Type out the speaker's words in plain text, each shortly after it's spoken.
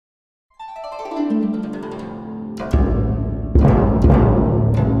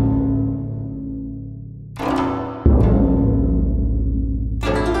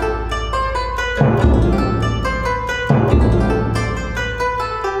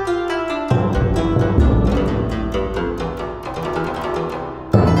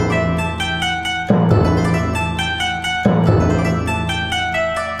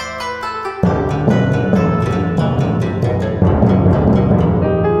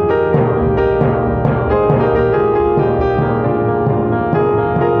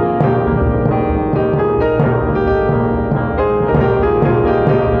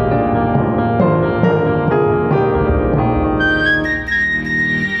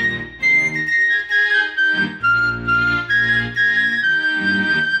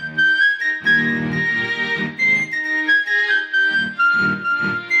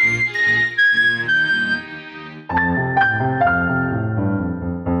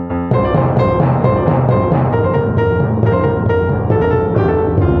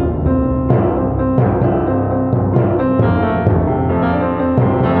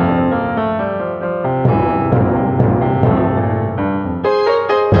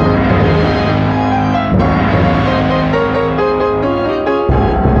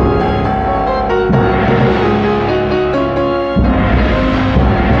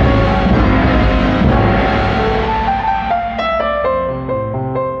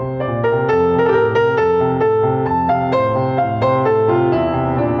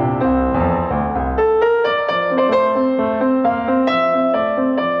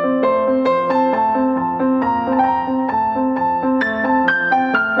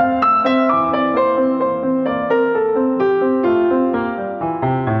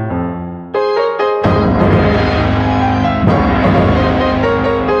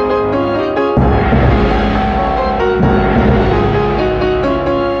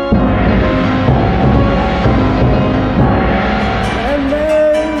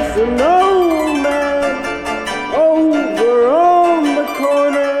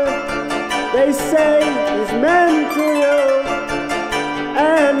They say he's mentally ill,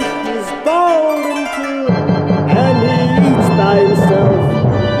 and he's bald and too, and he eats by himself,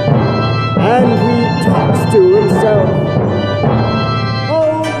 and he talks to himself.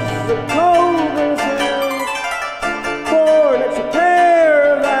 Holds the cobra's hand for an extra pair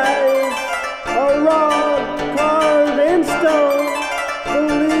of eyes, a rod carved in stone, the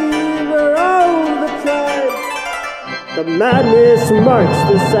leader of the tribe. The madness marks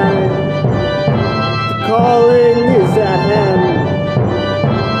the sign. Calling is at hand.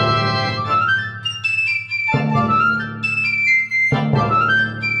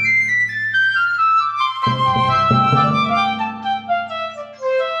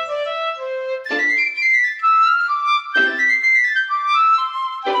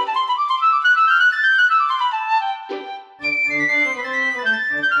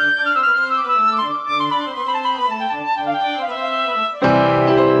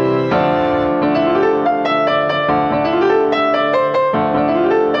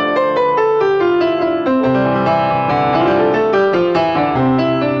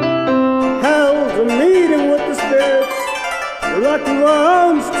 Lucky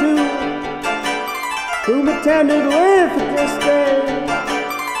ones too, whom attended with disdain,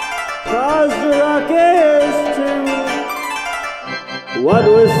 caused a ruckus too. What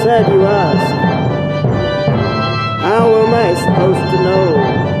was said, you ask? How am I supposed to know?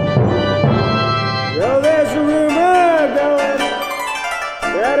 Though there's a rumor going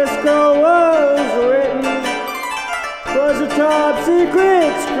that a scroll was written, 'twas a top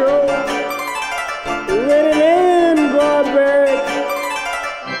secret scroll written in barbaric.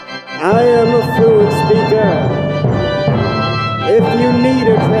 I am a fluent speaker, if you need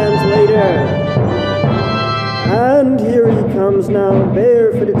a translator. And here he comes now,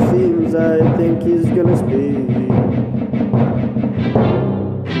 barefoot it seems, I think he's gonna speak.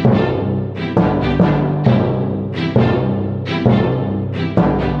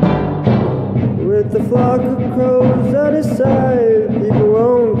 With the flock of crows at his side, people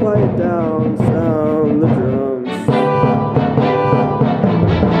won't quiet down, sound the drums.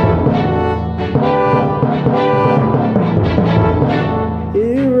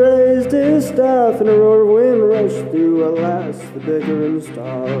 Staff and a roar of wind rushed through, alas, the bickering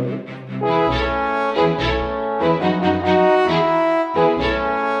star.